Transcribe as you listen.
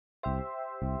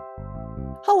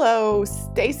Hello,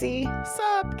 Stacy.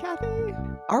 Sup, Kathy?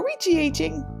 Are we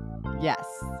GHing? Yes.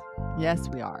 Yes,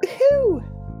 we are. Woohoo!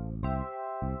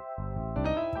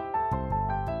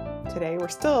 Today we're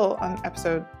still on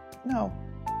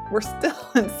we're still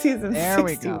in season There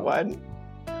we 61.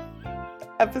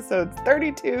 Episodes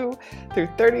 32 through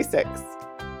 36.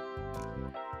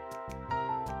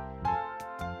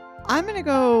 I'm gonna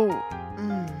go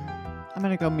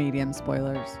medium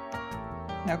spoilers.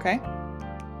 Okay.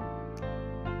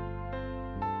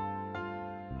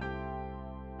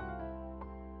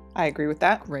 I agree with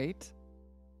that. Great.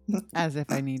 As if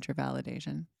I need your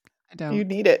validation. I don't. You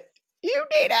need it. You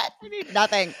need it. I need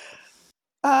nothing.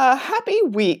 Happy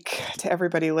week to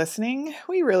everybody listening.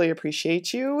 We really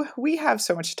appreciate you. We have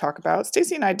so much to talk about.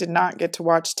 Stacy and I did not get to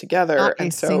watch together. Not and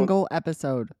a so single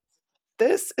episode.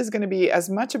 this is going to be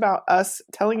as much about us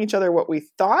telling each other what we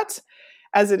thought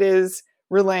as it is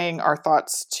relaying our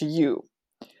thoughts to you.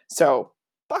 So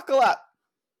buckle up.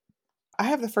 I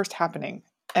have the first happening,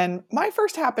 and my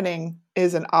first happening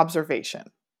is an observation.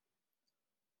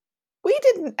 We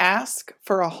didn't ask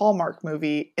for a Hallmark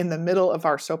movie in the middle of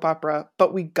our soap opera,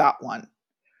 but we got one.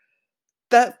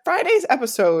 The Friday's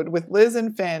episode with Liz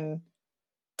and Finn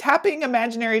tapping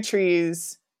imaginary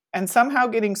trees and somehow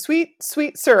getting sweet,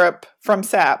 sweet syrup from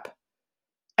sap,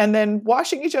 and then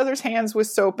washing each other's hands with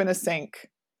soap in a sink.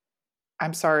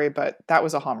 I'm sorry, but that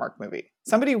was a Hallmark movie.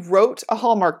 Somebody wrote a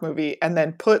Hallmark movie and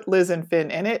then put Liz and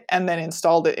Finn in it and then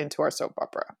installed it into our soap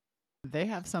opera. They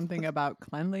have something about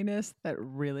cleanliness that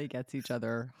really gets each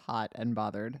other hot and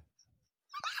bothered.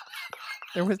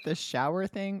 There was the shower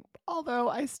thing, although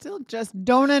I still just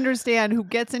don't understand who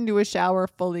gets into a shower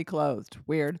fully clothed.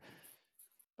 Weird.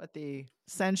 But the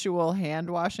sensual hand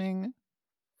washing.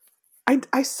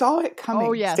 I saw it coming.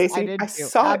 Oh, yes, Stacey. I did too.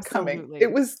 saw Absolutely. it coming.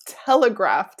 It was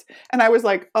telegraphed. And I was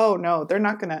like, oh no, they're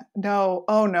not gonna, no,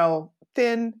 oh no,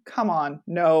 Finn, come on,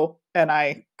 no. And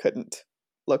I couldn't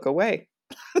look away.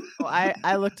 Well,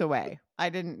 I looked away. I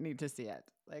didn't need to see it.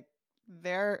 Like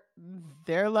their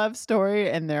love story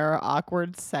and their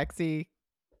awkward, sexy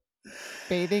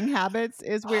bathing habits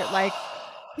is weird. Like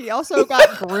he also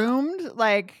got groomed.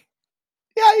 Like,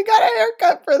 yeah, you got a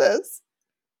haircut for this.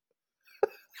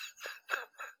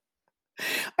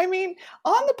 I mean,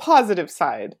 on the positive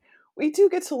side, we do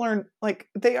get to learn, like,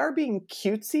 they are being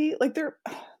cutesy. Like, there's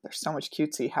so much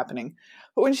cutesy happening.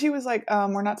 But when she was like,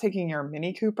 we're not taking your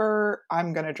Mini Cooper,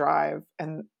 I'm going to drive.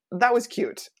 And that was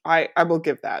cute. I will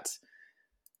give that.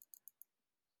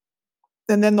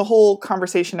 And then the whole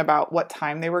conversation about what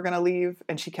time they were going to leave.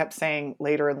 And she kept saying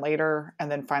later and later. And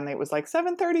then finally it was like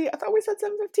 7:30. I thought we said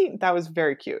 7:15. That was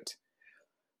very cute.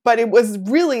 But it was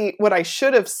really what I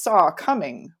should have saw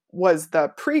coming was the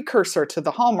precursor to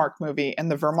the Hallmark movie in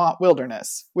the Vermont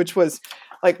wilderness, which was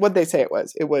like what they say it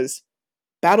was. It was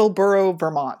Battleboro,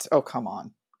 Vermont. Oh, come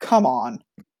on. Come on.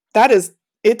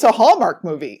 It's a Hallmark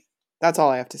movie. That's all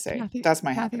I have to say. That's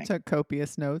my happening. Kathy took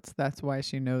copious notes. That's why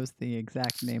she knows the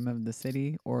exact name of the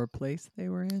city or place they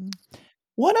were in.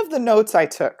 One of the notes I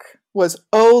took was,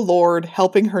 oh Lord,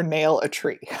 helping her nail a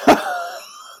tree.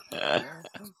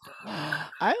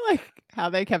 I like how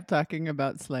they kept talking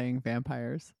about slaying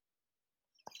vampires.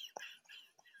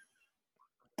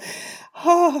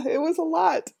 Oh, it was a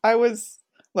lot.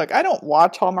 Look, I don't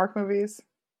watch Hallmark movies.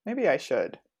 Maybe I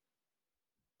should.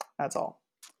 That's all.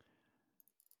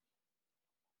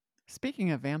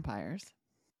 Speaking of vampires,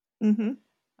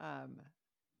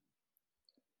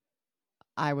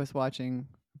 I was watching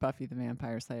Buffy the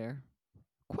Vampire Slayer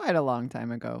quite a long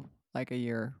time ago, like a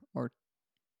year or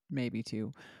maybe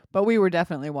two. But we were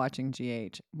definitely watching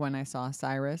GH when I saw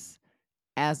Cyrus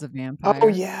as a vampire. Oh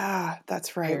yeah,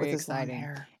 that's right. Very with his exciting. long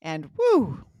hair. And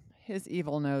woo, his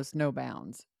evil knows no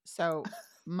bounds. So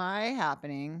my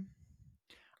happening,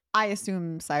 I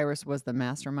assume Cyrus was the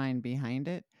mastermind behind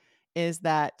it, is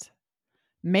that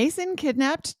Mason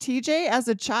kidnapped TJ as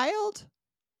a child?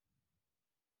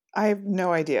 I have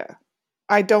no idea.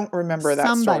 I don't remember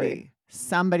that story.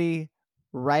 Somebody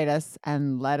write us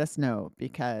and let us know,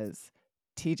 because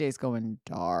TJ's going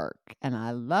dark and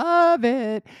I love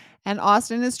it. And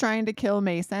Austin is trying to kill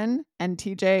Mason, and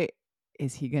TJ,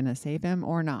 is he going to save him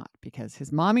or not? Because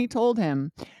his mommy told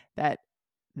him that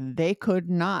they could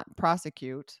not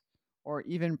prosecute or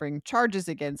even bring charges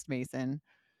against Mason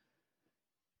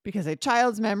because a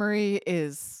child's memory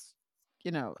is,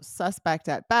 suspect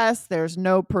at best. There's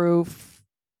no proof.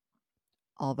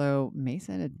 Although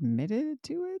Mason admitted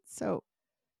to it. So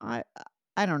I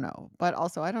don't know. But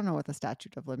also I don't know what the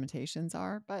statute of limitations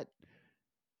are. But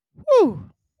whew.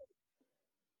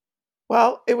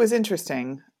 Well, it was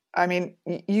interesting. I mean,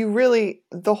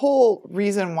 the whole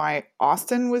reason why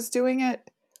Austin was doing it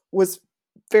was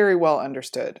very well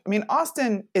understood. I mean,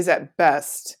 Austin is at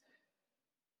best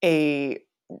a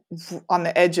on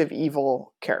the edge of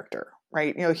evil character,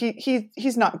 right? You know,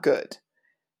 he's not good.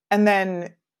 And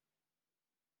then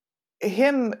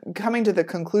him coming to the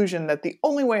conclusion that the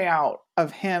only way out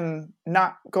of him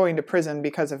not going to prison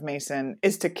because of Mason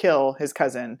is to kill his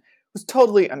cousin was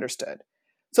totally understood.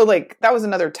 So like that was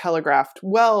another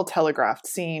well telegraphed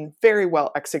scene, very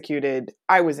well executed.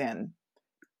 I was in.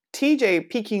 TJ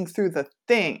peeking through the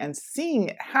thing and seeing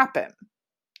it happen.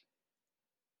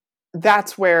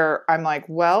 That's where I'm like,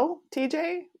 well,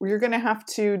 TJ, you're going to have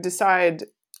to decide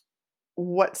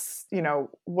what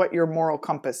your moral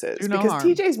compass is, Do no because harm.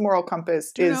 TJ's moral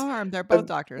compass Do is no harm. They're both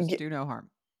doctors. Do no harm.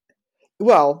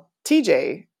 well,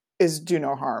 TJ is do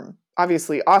no harm.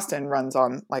 Obviously, Austin runs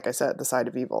on, like I said, the side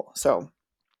of evil. So,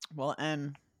 well,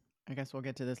 and I guess we'll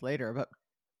get to this later, but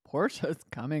Portia's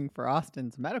coming for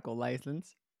Austin's medical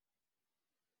license.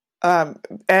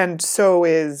 and so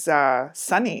is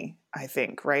Sunny, I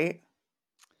think, right?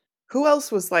 Who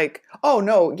else was like, oh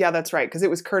no, yeah, that's right, because it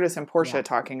was Curtis and Portia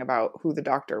talking about who the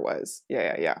doctor was.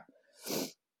 Yeah.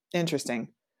 Interesting.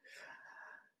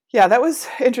 Yeah, that was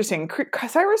interesting.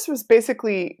 Cyrus was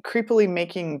basically creepily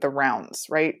making the rounds,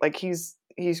 right? Like he's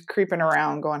creeping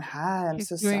around going, hi, I'm He's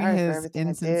so doing sorry for his everything I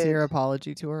insincere did.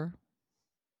 apology tour.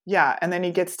 Yeah, and then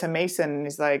he gets to Mason and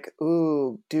he's like,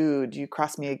 ooh, dude, you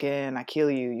cross me again, I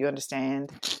kill you. You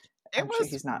understand? It I'm sure was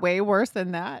he's not. way worse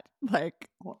than that. Like,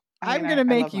 Well, I I'm mean, going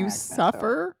to I make love my you accent, though.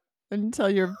 suffer until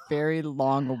your very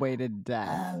long awaited death.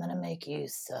 I'm going to make you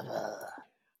suffer.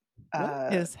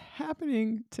 What is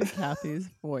happening to Kathy's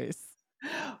voice?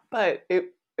 But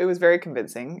it was very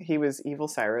convincing. He was evil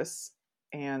Cyrus.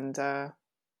 And,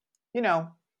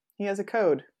 he has a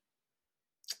code.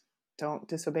 Don't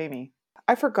disobey me.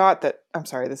 I forgot that. I'm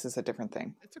sorry, this is a different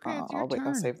thing. It's okay. It's your turn.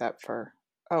 I'll save that for.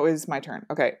 Oh, it is my turn.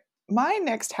 Okay. My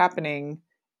next happening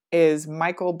is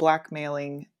Michael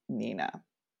blackmailing Nina.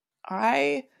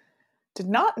 I did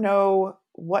not know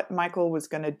what Michael was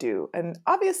going to do. And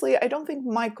obviously, I don't think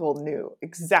Michael knew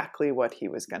exactly what he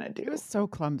was going to do. He was so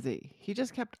clumsy. He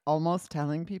just kept almost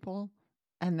telling people.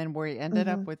 And then where he ended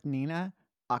up with Nina,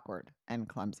 awkward and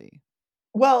clumsy.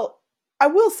 Well, I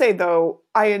will say, though,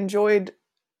 I enjoyed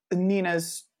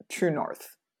Nina's True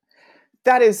North.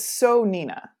 That is so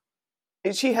Nina.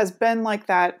 She has been like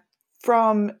that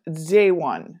from day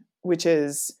one, which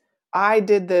is, I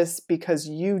did this because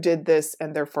you did this,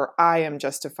 and therefore I am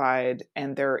justified,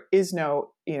 and there is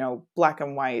no, black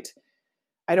and white.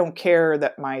 I don't care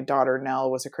that my daughter Nell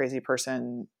was a crazy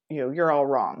person. You're all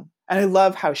wrong. And I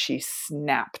love how she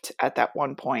snapped at that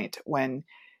one point when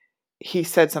he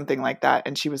said something like that,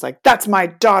 and she was like, that's my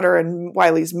daughter and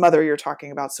Wiley's mother you're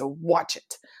talking about, so watch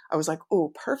it. I was like,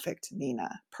 oh, perfect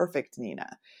Nina.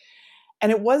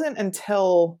 And it wasn't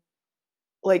until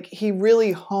like he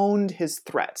really honed his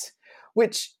threat,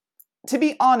 which, to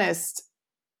be honest,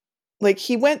 like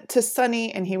he went to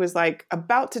Sunny and he was like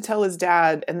about to tell his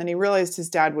dad, and then he realized his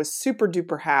dad was super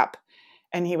duper hap,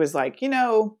 and he was like,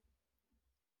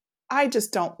 I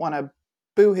just don't want to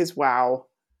boo his wow,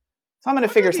 so I'm going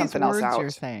to figure something else out. You're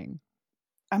saying?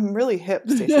 I'm really hip,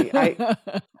 Stacey. I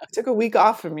took a week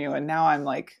off from you, and now I'm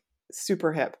like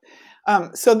super hip.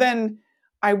 So then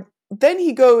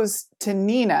he goes to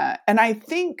Nina, and I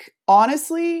think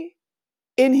honestly,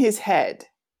 in his head,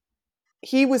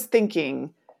 he was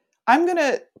thinking, I'm going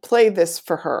to play this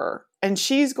for her, and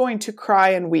she's going to cry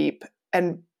and weep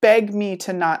and beg me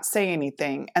to not say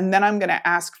anything, and then I'm going to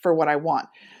ask for what I want.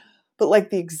 But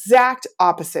like the exact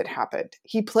opposite happened.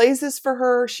 He plays this for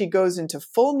her. She goes into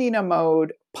full Nina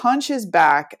mode, punches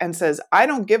back, and says, I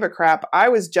don't give a crap. I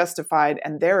was justified,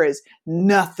 and there is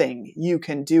nothing you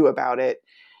can do about it.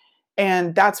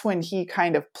 And that's when he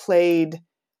kind of played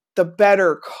the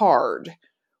better card,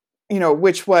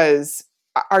 which was,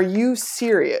 are you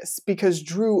serious? Because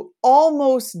Drew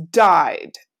almost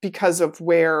died because of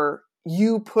where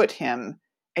you put him,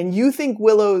 and you think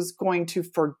Willow's going to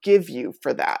forgive you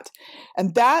for that.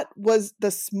 And that was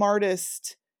the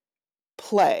smartest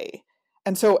play.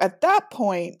 And so at that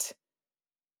point,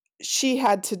 she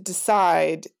had to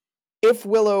decide if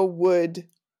Willow would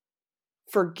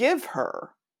forgive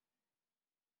her,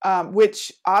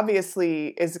 which obviously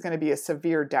is going to be a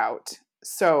severe doubt.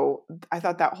 So I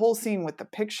thought that whole scene with the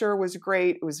picture was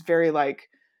great. It was very like,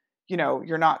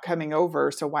 you're not coming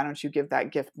over, so why don't you give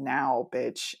that gift now,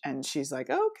 bitch? And she's like,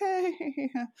 okay.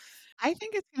 I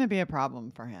think it's going to be a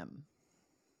problem for him.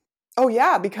 Oh,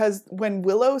 yeah, because when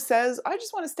Willow says, I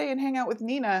just want to stay and hang out with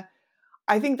Nina,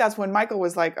 I think that's when Michael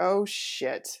was like, oh,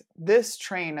 shit, this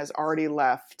train has already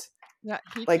left. Yeah,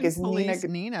 he Like, can is Nina police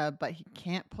Nina, but he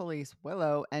can't police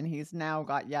Willow, and he's now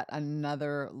got yet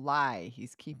another lie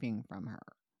he's keeping from her.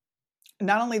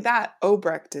 not only that,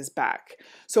 Obrecht is back.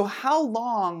 So how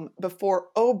long before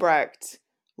Obrecht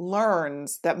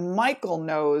learns that Michael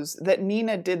knows that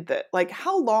Nina did that? Like,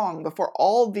 how long before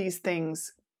all these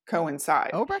things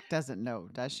coincide? Obrecht doesn't know,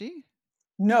 does she?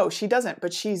 No, she doesn't,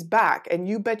 but she's back. And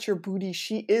you bet your booty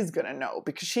she is going to know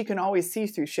because she can always see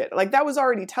through shit. Like, that was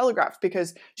already telegraphed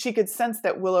because she could sense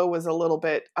that Willow was a little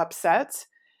bit upset.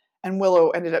 And Willow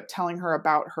ended up telling her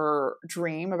about her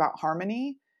dream about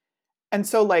Harmony. And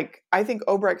so, like, I think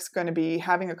Obrecht's going to be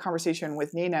having a conversation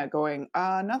with Nina going,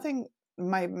 nothing,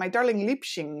 my darling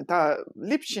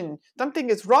Liebchen, something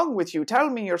is wrong with you. Tell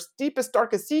me your deepest,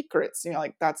 darkest secrets. You know,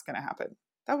 like, that's going to happen.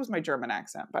 That was my German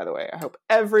accent, by the way. I hope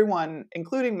everyone,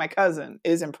 including my cousin,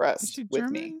 is Is impressed she with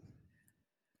me. German?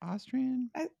 Austrian?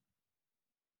 I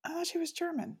thought she was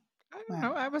German. I don't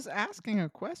know. I was asking a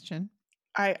question.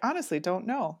 I honestly don't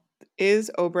know.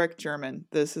 Is Obrecht German?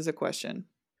 This is a question.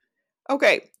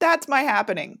 Okay, that's my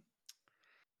happening.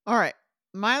 All right.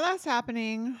 My last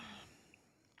happening.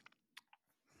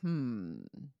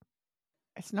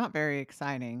 It's not very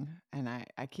exciting, and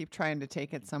I keep trying to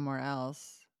take it somewhere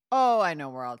else. Oh, I know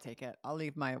where I'll take it. I'll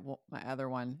leave my other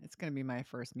one. It's going to be my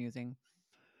first musing.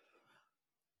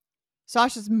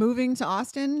 Sasha's moving to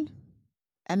Austin,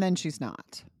 and then she's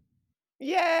not.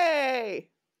 Yay!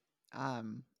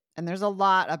 And there's a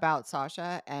lot about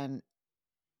Sasha, and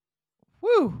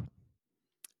whew,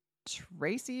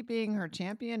 Tracy being her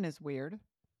champion is weird.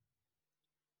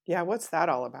 Yeah, what's that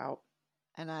all about?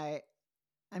 And I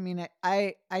mean,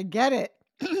 I get it.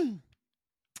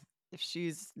 If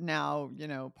she's now,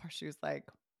 she's like,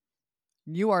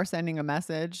 you are sending a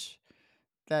message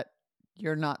that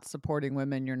you're not supporting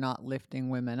women, you're not lifting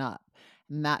women up.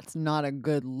 And that's not a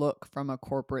good look from a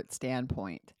corporate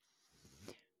standpoint.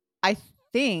 I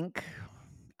think,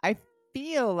 I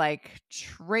feel like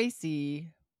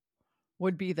Tracy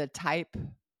would be the type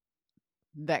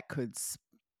that could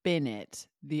spin it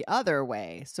the other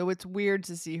way. So it's weird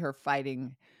to see her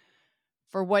fighting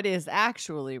for what is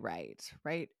actually right?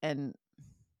 And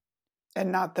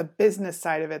not the business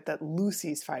side of it that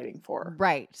Lucy's fighting for.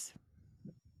 right.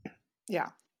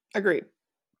 Yeah, agreed.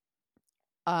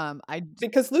 I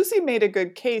Because Lucy made a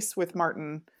good case with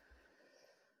Martin.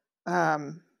 I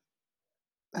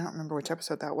don't remember which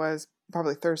episode that was,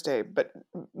 probably Thursday, but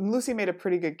Lucy made a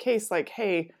pretty good case like,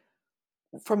 hey,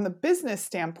 from the business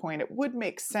standpoint, it would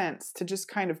make sense to just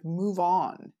kind of move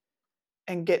on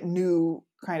and get new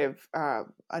kind of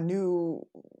a new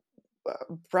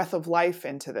breath of life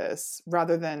into this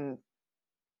rather than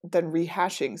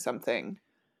rehashing something.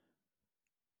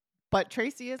 But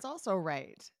Tracy is also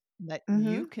right that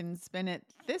you can spin it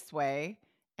this way,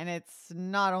 and it's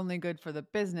not only good for the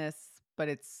business, but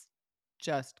it's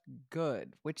just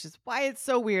good, which is why it's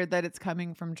so weird that it's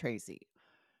coming from Tracy.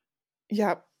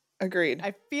 Yep, agreed.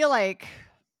 I feel like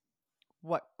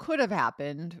what could have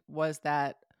happened was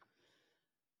that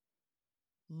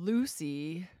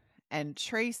Lucy and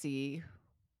Tracy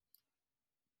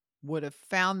would have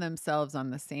found themselves on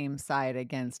the same side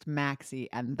against Maxie,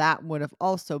 and that would have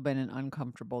also been an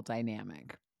uncomfortable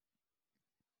dynamic.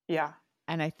 Yeah.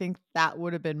 And I think that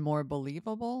would have been more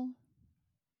believable.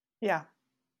 Yeah.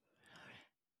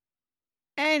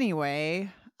 Anyway,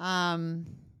 I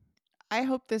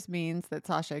hope this means that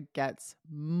Sasha gets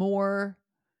more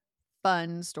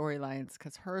fun storylines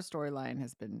because her storyline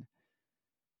has been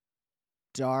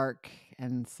dark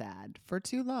and sad for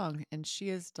too long, and she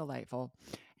is delightful.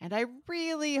 And I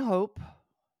really hope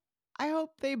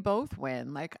they both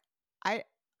win. Like I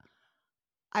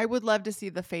would love to see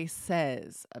the face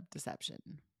says of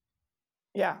deception.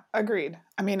 Yeah, agreed.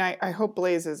 I mean, I hope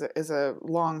Blaze is a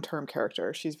long-term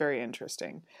character. She's very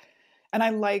interesting. And I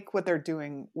like what they're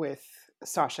doing with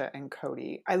Sasha and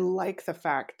Cody. I like the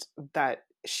fact that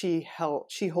she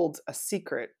holds a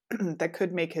secret that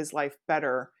could make his life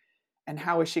better, and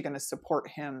how is she going to support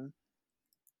him?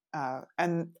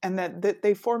 And that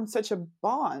they formed such a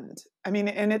bond. I mean,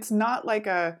 and it's not like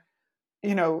a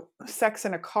sex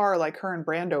in a car like her and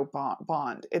Brando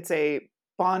bond. It's a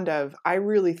bond of, I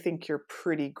really think you're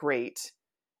pretty great,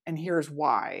 and here's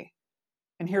why,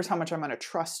 and here's how much I'm going to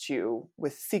trust you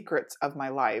with secrets of my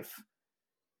life.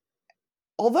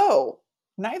 Although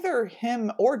neither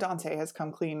him or Dante has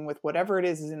come clean with whatever it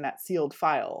is in that sealed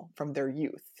file from their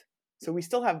youth. So we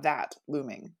still have that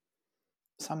looming.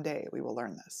 Someday we will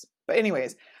learn this. But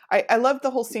anyways, I loved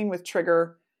the whole scene with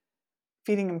Trigger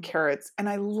feeding him carrots. And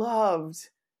I loved,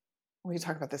 we can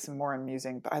talk about this more in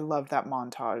musing, but I loved that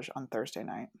montage on Thursday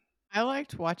night. I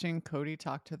liked watching Cody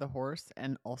talk to the horse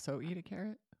and also eat a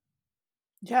carrot.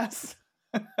 Yes.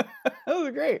 That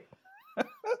was great.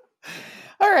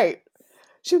 All right.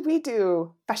 Should we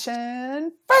do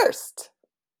fashion first?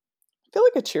 I feel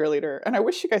like a cheerleader, and I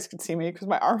wish you guys could see me because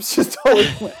my arms just totally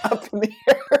went up in the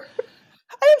air.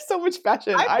 I have so much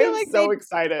fashion. I I feel am like so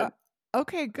excited.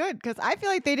 okay, good, because I feel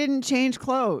like they didn't change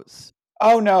clothes.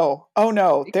 Oh no. Oh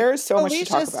no. Because There's so much to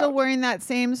talk Alicia's still about. wearing that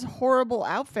same horrible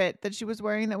outfit that she was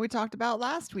wearing that we talked about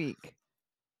last week.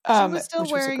 She was still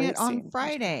Which was a wearing it great on scene.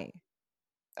 Friday.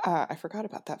 I forgot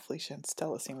about that Felicia and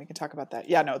Stella scene. We can talk about that.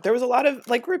 Yeah, no, there was a lot of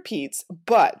like repeats,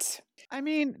 but I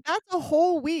mean, that's a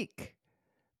whole week.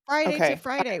 Friday to okay.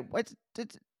 Friday. What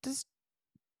just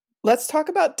Let's talk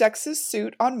about Dex's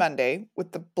suit on Monday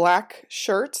with the black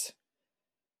shirt.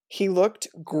 He looked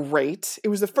great. It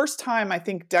was the first time I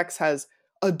think Dex has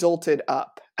adulted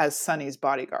up as Sunny's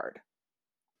bodyguard.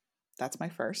 That's my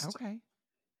first. okay.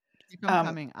 Keep them Um,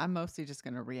 coming. I'm mostly just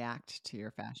gonna react to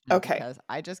your fashion okay. because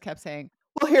I just kept saying,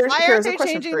 Well, "Why aren't here's a they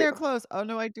question changing for you. their clothes?" Oh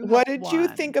no, I do have What did you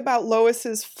one. think about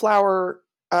Lois's flower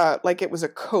like it was a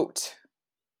coat?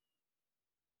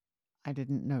 I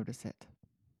didn't notice it.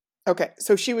 Okay,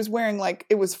 so she was wearing like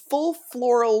it was full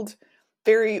floraled,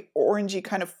 very orangey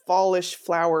kind of fallish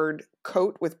flowered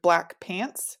coat with black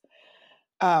pants.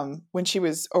 When she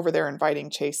was over there inviting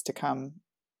Chase to come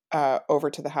over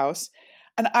to the house,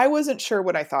 and I wasn't sure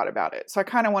what I thought about it, so I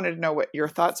kind of wanted to know what your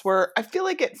thoughts were. I feel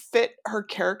like it fit her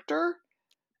character,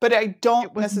 but I don't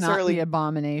It was not the necessarily.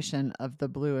 abomination of the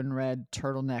blue and red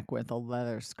turtleneck with a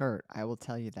leather skirt. I will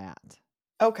tell you that.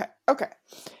 Okay, okay.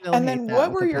 Still And hate then that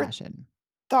what with were a your passion.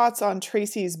 thoughts on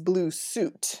Tracy's blue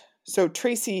suit? So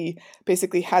Tracy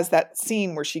basically has that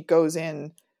scene where she goes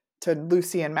in to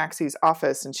Lucy and Maxie's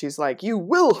office and she's like, "You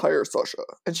will hire Sasha,"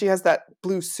 and she has that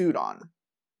blue suit on.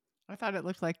 I thought it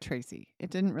looked like Tracy. It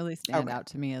didn't really stand Okay, out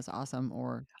to me as awesome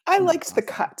or I not liked the awesome.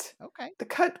 cut. Okay. The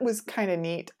cut was kind of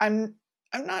neat. I'm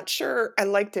not sure I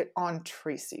liked it on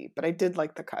Tracy, but I did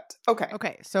like the cut. Okay.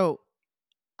 Okay. So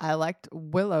I liked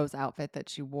Willow's outfit that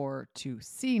she wore to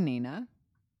see Nina.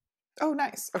 Oh,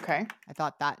 nice. Okay. I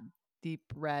thought that deep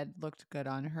red looked good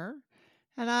on her.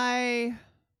 And I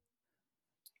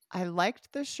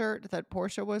liked the shirt that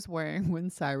Portia was wearing when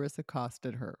Cyrus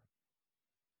accosted her.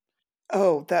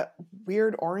 Oh, that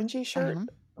weird orangey shirt.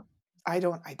 Uh-huh. I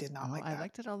did not Oh, like I that.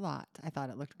 liked it a lot. I thought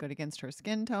it looked good against her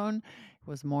skin tone. It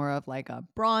was more of like a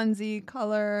bronzy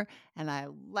color, and I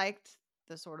liked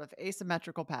the sort of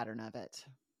asymmetrical pattern of it.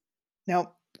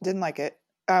 Nope, didn't like it.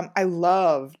 I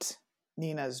loved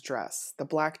Nina's dress, the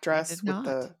black I dress did with not.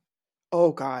 the.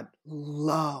 Oh God,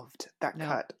 loved that No,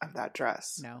 cut of that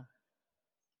dress. no.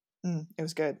 It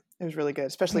was good. It was really good,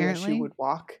 especially when she Apparently, would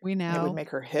walk we and it would now make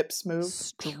her hips move.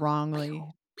 Pew, pew, strongly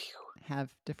pew. have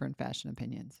different fashion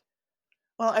opinions.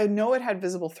 Well, I know it had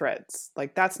visible threads.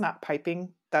 Like that's not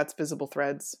piping; that's visible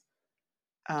threads.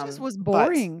 It just was But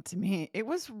boring to me. It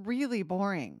was really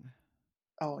boring.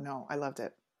 oh no, I loved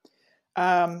it.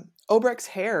 Obrecht's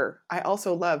hair, I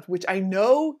also loved, which I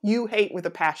know you hate with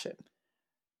a passion,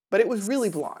 but it was really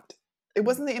blonde. It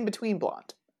wasn't the in between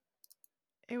blonde.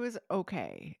 It was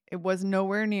okay. It was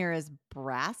nowhere near as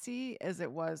brassy as it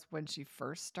was when she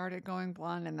first started going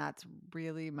blonde, and that's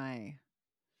really my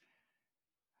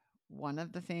one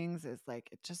of the things is like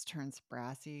it just turns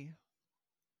brassy.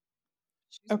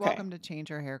 She's Okay. welcome to change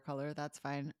her hair color. That's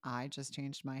fine. I just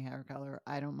changed my hair color.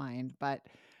 I don't mind, but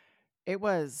it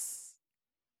was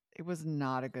it was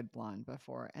not a good blonde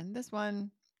before. And this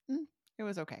one, it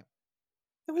was okay.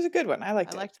 It was a good one. I I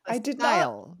liked it. liked the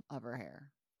style of her hair.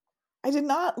 I did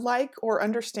not like or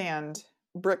understand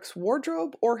Brick's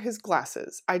wardrobe or his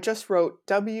glasses. I just wrote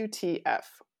WTF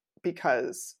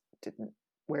because didn't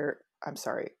where I'm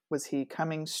sorry, was he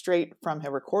coming straight from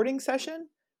a recording session?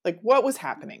 Like what was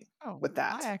happening Oh, with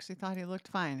I that? actually thought he looked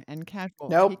fine and casual. He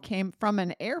Nope. came from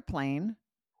an airplane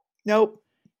Nope.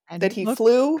 and That he he looked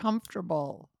flew.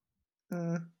 comfortable.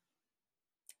 Mm,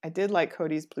 I did like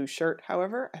Cody's blue shirt,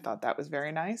 however. I thought that was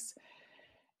very nice.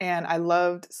 And I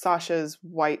loved Sasha's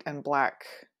white and black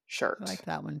I shirt. liked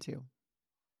that one too.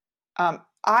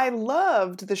 I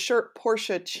loved the shirt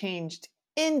Portia changed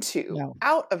into, No,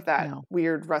 out of that no,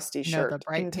 weird rusty no, the shirt,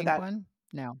 bright into pink that, one.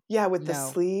 No, yeah, with the no,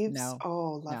 sleeves. no,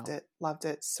 Oh, no, loved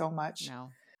it so much. no.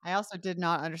 I also did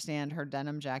not understand her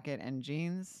denim jacket and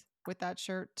jeans with that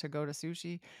shirt to go to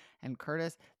sushi and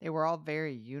Curtis. They were all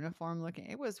very uniform looking.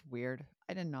 It was weird.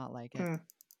 I did not like it. Mm,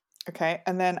 okay,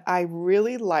 and then I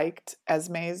really liked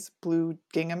Esme's blue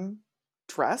gingham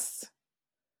dress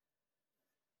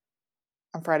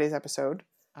on Friday's episode.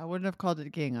 I wouldn't have called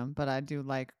it gingham, but I do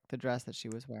like the dress that she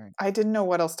was wearing. I didn't know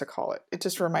what else to call it. It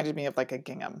just reminded me of like a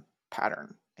gingham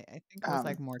pattern. I think it was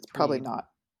like more It's probably tweed. not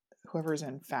whoever's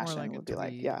in More fashion like a would be like,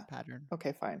 tweed yeah, pattern.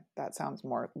 okay, fine. That sounds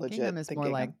more Gingham legit is than more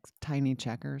like gingham. tiny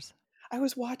checkers. I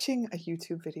was watching a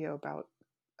YouTube video about,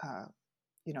 uh,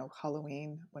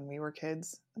 Halloween when we were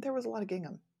kids. There was a lot of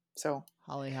gingham. So,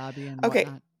 Holly Hobby and okay.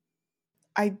 whatnot.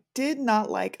 I did not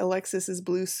like Alexis's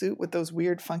blue suit with those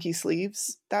weird funky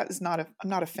sleeves. I'm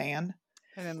not a fan.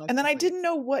 And then I didn't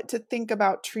know what to think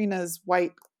about Trina's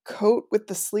white coat with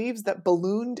the sleeves that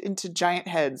ballooned into giant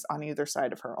heads on either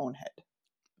side of her own head.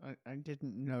 I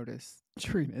didn't notice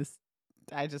Trina's.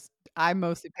 I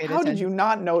mostly paid How did attention you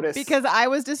not notice? because I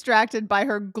was distracted by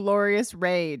her glorious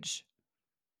rage.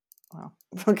 Wow.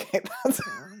 Okay,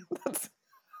 that's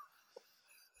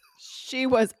She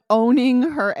was owning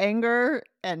her anger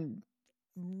and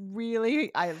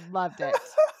really, I loved it.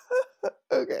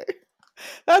 okay.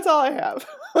 That's all I have.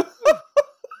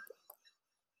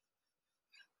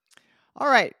 All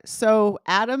right. So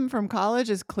Adam from college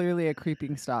is clearly a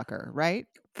creeping stalker, right?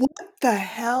 What the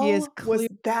He is hell was clearly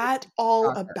that a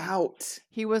all stalker. about?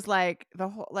 He was like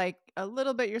a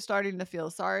little bit you're starting to feel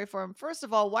sorry for him. First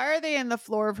of all, why are they in the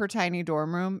floor of her tiny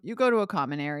dorm room? You go to a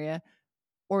common area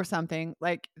or something.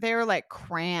 Like they're like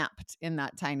cramped in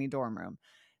that tiny dorm room.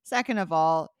 Second of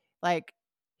all, like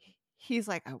he's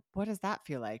like, "Oh, what does that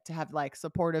feel like to have like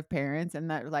supportive parents and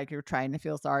that like you're trying to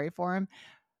feel sorry for him?"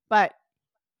 But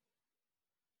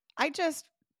I just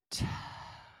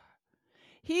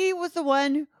he was the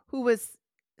one who was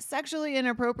sexually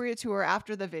inappropriate to her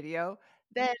after the video.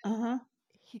 Then Uh-huh.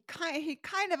 he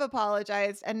kind of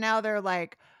apologized and now they're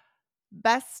like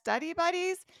best study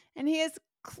buddies and he is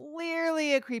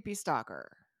clearly a creepy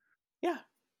stalker. Yeah.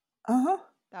 Uh-huh.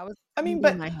 That was I gonna mean, be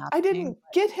but my I happening. didn't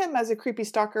get him as a creepy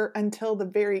stalker until the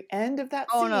very end of that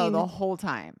Oh no, the scene. whole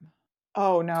time.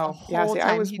 Oh The no. Yeah, whole see,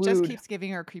 I time. was He just wooed. keeps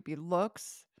giving her creepy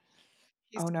looks.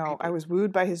 He's Oh no, I creepy. was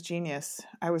wooed by his genius.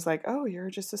 I was like, "Oh, you're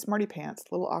just a smarty pants,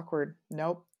 a little awkward."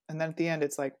 Nope. And then at the end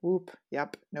it's like, "Whoop,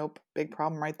 yep, nope. Big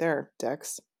problem right there,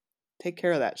 Dex. Take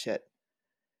care of that shit."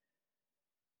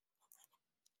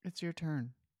 It's your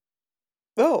turn.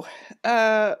 Oh,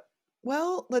 uh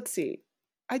well, let's see.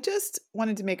 I just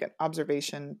wanted to make an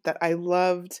observation that I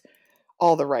loved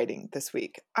all the writing this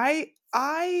week.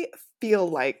 I feel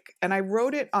like, and I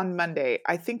wrote it on Monday,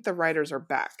 I think the writers are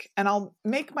back. And I'll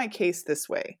make my case this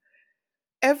way.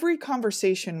 Every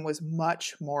conversation was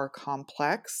much more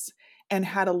complex and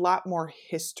had a lot more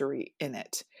history in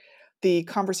it. The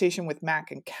conversation with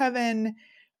Mac and Kevin,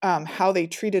 how they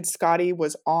treated Scotty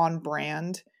was on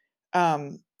brand.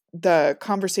 The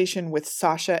conversation with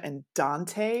Sasha and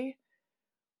Dante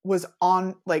was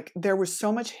on, like, there was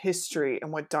so much history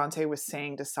in what Dante was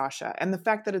saying to Sasha. And the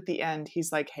fact that at the end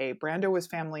he's like, "Hey, Brando was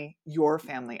family, your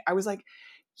family." I was like,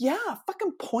 yeah,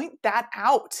 fucking point that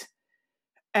out.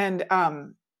 And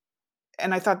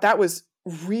I thought that was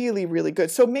really, really good.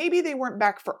 So maybe they weren't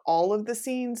back for all of the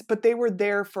scenes, but they were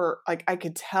there for, like, I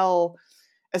could tell,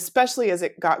 especially as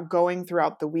it got going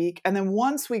throughout the week. And then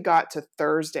once we got to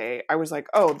Thursday, I was like,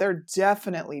 oh, they're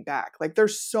definitely back. Like,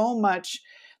 there's so much,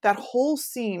 that whole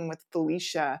scene with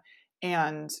Felicia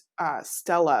and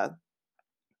Stella,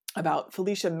 about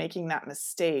Felicia making that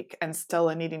mistake and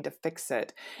Stella needing to fix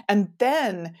it. And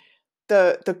then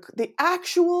the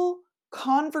actual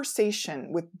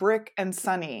conversation with Brick and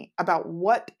Sunny about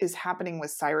what is happening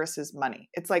with Cyrus's money.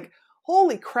 It's like,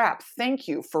 holy crap, thank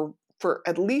you for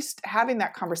at least having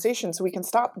that conversation so we can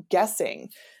stop guessing.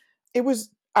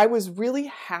 I was really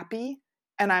happy,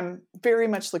 and I'm very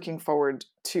much looking forward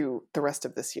to the rest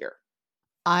of this year.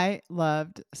 I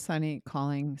loved Sunny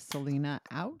calling Selena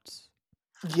out.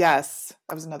 Yes,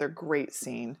 that was another great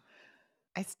scene.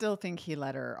 I still think he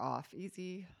let her off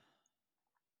easy.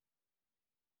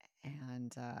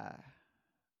 And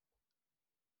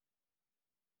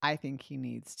I think he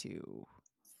needs to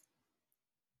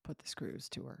put the screws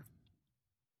to her.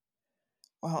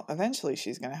 Well, eventually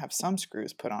she's going to have some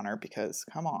screws put on her because,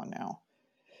 come on now.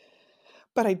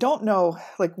 But I don't know,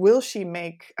 like, will she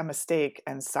make a mistake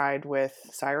and side with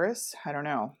Cyrus? I don't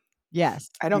know. Yes,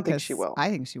 I don't think she because will. I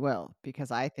think she will,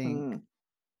 because I think Mm.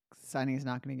 Sonny's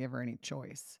not going to give her any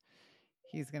choice.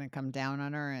 He's going to come down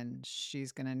on her and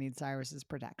she's going to need Cyrus's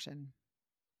protection.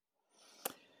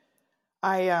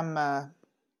 I am. I'm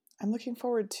looking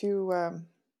forward to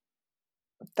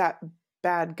that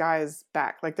bad guy's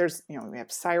back. Like, there's, we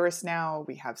have Cyrus now,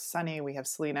 we have Sunny, we have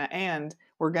Selena, and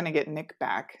we're gonna get Nick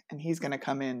back, and he's gonna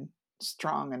come in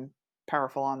strong and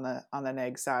powerful on the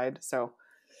neg side. So,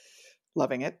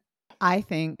 loving it. I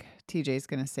think TJ's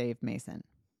going to save Mason.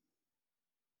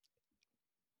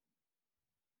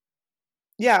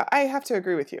 Yeah, I have to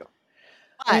agree with you.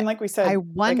 I mean, But like we I said,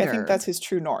 like, I think wonder that's his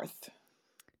true north.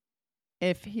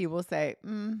 if he will say,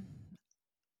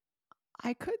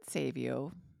 I could save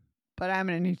you, but I'm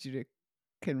going to need you to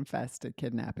confess to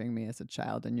kidnapping me as a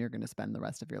child, and you're going to spend the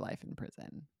rest of your life in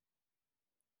prison.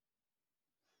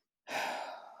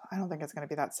 I don't think it's going to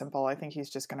be that simple. I think he's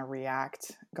just going to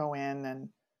react, go in and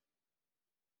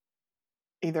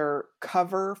either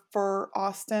cover for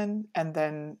Austin and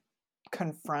then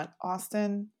confront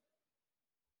Austin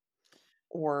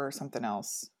or something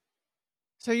else.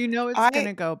 So you know it's going I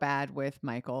to go bad with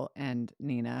Michael and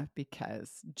Nina because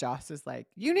Joss is like,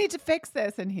 you need to fix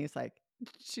this. And she's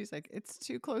like, it's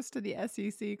too close to the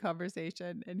SEC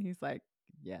conversation. And he's like,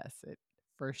 yes, it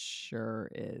for sure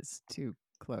is too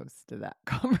close to that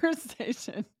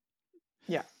conversation.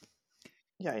 Yeah.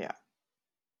 Yeah.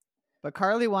 But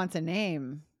Carly wants a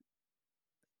name.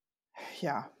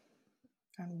 Yeah.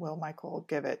 And will Michael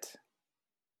give it?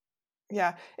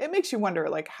 Yeah. It makes you wonder,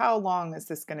 like, how long is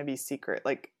this going to be secret?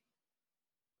 Like,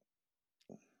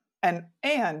 and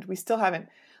we still haven't,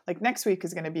 like, next week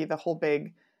is going to be the whole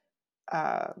big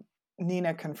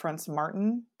Nina confronts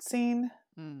Martin scene.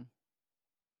 Mm.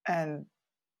 And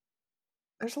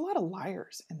there's a lot of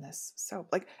liars in this soap.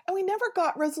 Like, and we never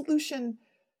got resolution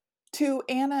to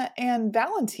Anna and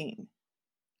Valentine.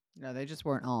 No, they just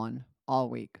weren't on all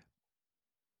week.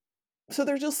 So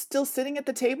they're just still sitting at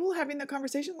the table having the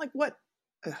conversation. Like, what?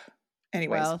 Ugh.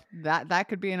 Anyways, well, that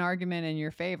could be an argument in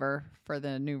your favor for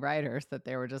the new writers that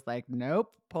they were just like,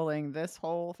 nope, pulling this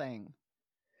whole thing.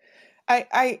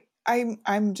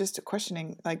 I'm just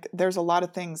questioning. Like, there's a lot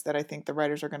of things that I think the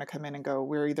writers are going to come in and go,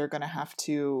 we're either going to have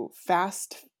to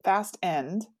fast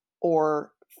end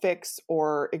or fix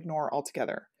or ignore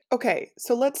altogether. Okay,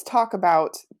 so let's talk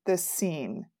about this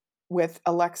scene with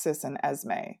Alexis and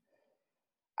Esme.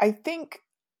 I think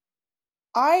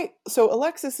so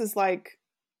Alexis is like,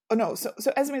 oh no, so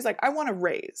Esme's like, I want to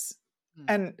raise.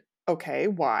 And okay,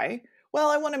 why? Well,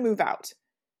 I want to move out.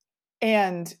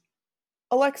 And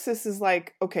Alexis is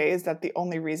like, okay, is that the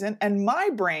only reason? And my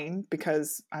brain,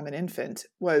 because I'm an infant,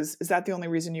 is that the only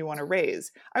reason you want to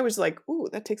raise? I was like, ooh,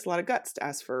 that takes a lot of guts to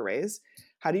ask for a raise.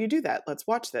 How do you do that? Let's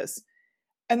watch this.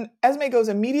 And Esme goes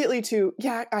immediately to,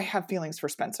 yeah, I have feelings for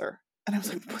Spencer. And I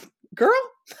was like, what? Girl?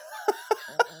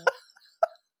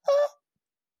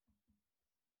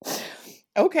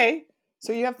 Okay,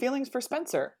 so you have feelings for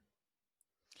Spencer.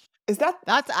 Is that...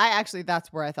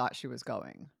 That's where I thought she was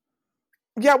going.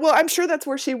 Yeah, well, I'm sure that's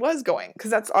where she was going, because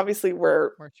that's obviously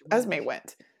where she went. Esme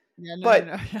went. Yeah, But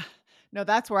no. No,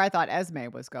 that's where I thought Esme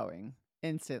was going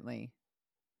instantly.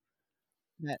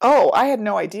 Oh, I had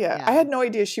no idea. Yeah. I had no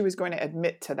idea she was going to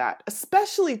admit to that,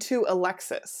 especially to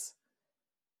Alexis.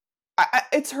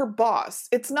 It's her boss.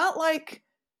 It's not like,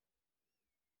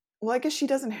 well, I guess she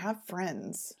doesn't have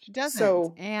friends. She doesn't.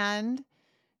 So, and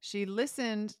she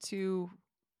listened to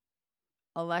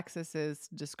Alexis's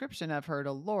description of her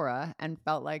to Laura and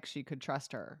felt like she could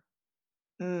trust her.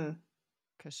 Because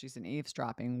she's an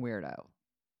eavesdropping weirdo.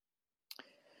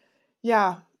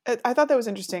 Yeah, I thought that was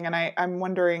interesting, and I'm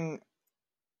wondering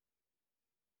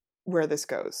where this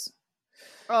goes.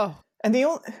 Oh. And the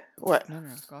only... What? No,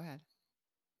 go ahead.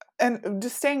 And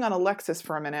just staying on Alexis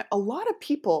for a minute, a lot of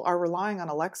people are relying on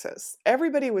Alexis.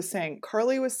 Everybody was saying,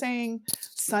 Carly was saying,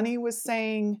 Sunny was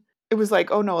saying, it was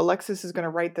like, oh no, Alexis is going to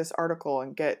write this article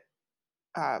and get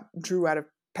Drew out of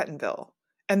Pentonville.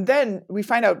 And then we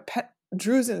find out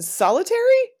Drew's in solitary?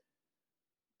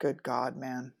 Good God,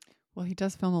 man. Well, he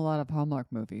does film a lot of Hallmark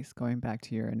movies, going back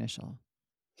to your initial.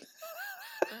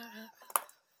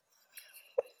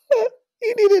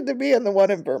 He needed to be in the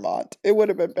one in Vermont. It would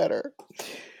have been better.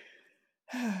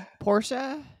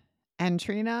 Portia and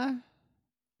Trina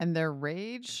and their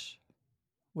rage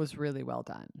was really well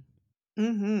done.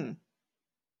 Mm-hmm.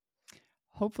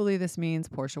 Hopefully this means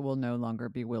Portia will no longer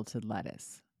be wilted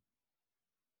lettuce.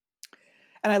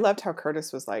 And I loved how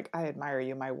Curtis was like, I admire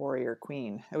you, my warrior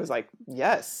queen. It was like,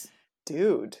 yes,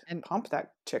 dude, and pump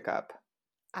that chick up.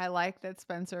 I like that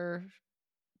Spencer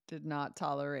did not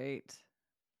tolerate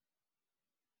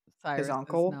Cyrus's his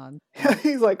uncle. nonsense.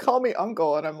 He's like, call me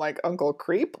uncle. And I'm like, Uncle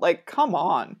Creep? Like, come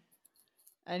on.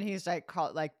 And he's like,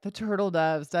 called like the turtle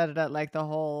doves, like the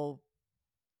whole...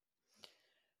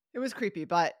 It was creepy,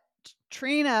 but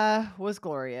Trina was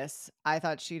glorious. I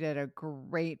thought she did a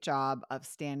great job of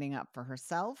standing up for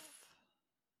herself.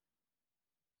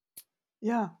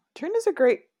 Yeah. Trina's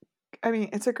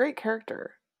it's a great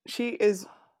character. She is.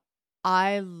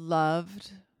 I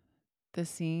loved the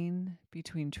scene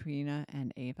between Trina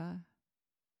and Ava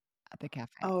at the cafe.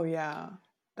 Oh, yeah.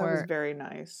 That was very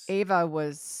nice. Ava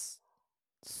was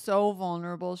so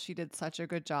vulnerable. She did such a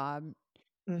good job.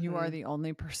 Mm-hmm. You are the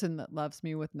only person that loves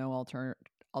me with no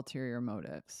ulterior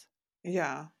motives.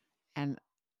 Yeah. And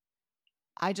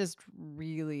I just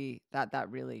really, that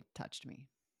really touched me.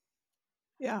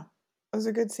 Yeah, it was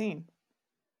a good scene.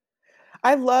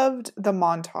 I loved the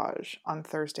montage on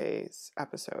Thursday's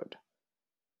episode.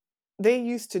 They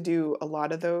used to do a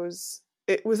lot of those.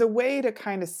 It was a way to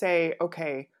kind of say,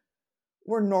 okay,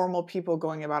 we're normal people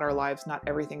going about our lives. Not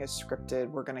everything is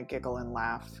scripted. We're going to giggle and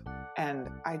laugh. And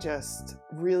I just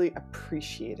really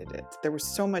appreciated it. There was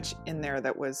so much in there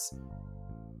that was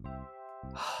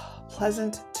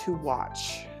pleasant to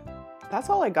watch. That's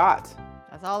all I got.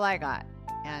 That's all I got.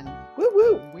 And woo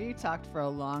woo. We talked for a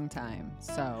long time.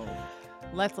 So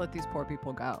let's let these poor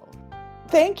people go.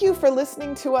 Thank you for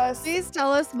listening to us. Please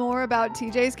tell us more about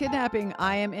TJ's kidnapping.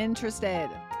 I am interested.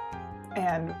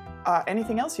 And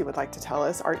anything else you would like to tell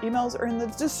us, our emails are in the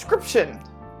description.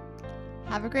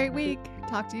 Have a great week.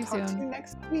 Talk to you soon. Talk to you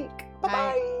next week.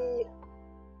 Bye-bye.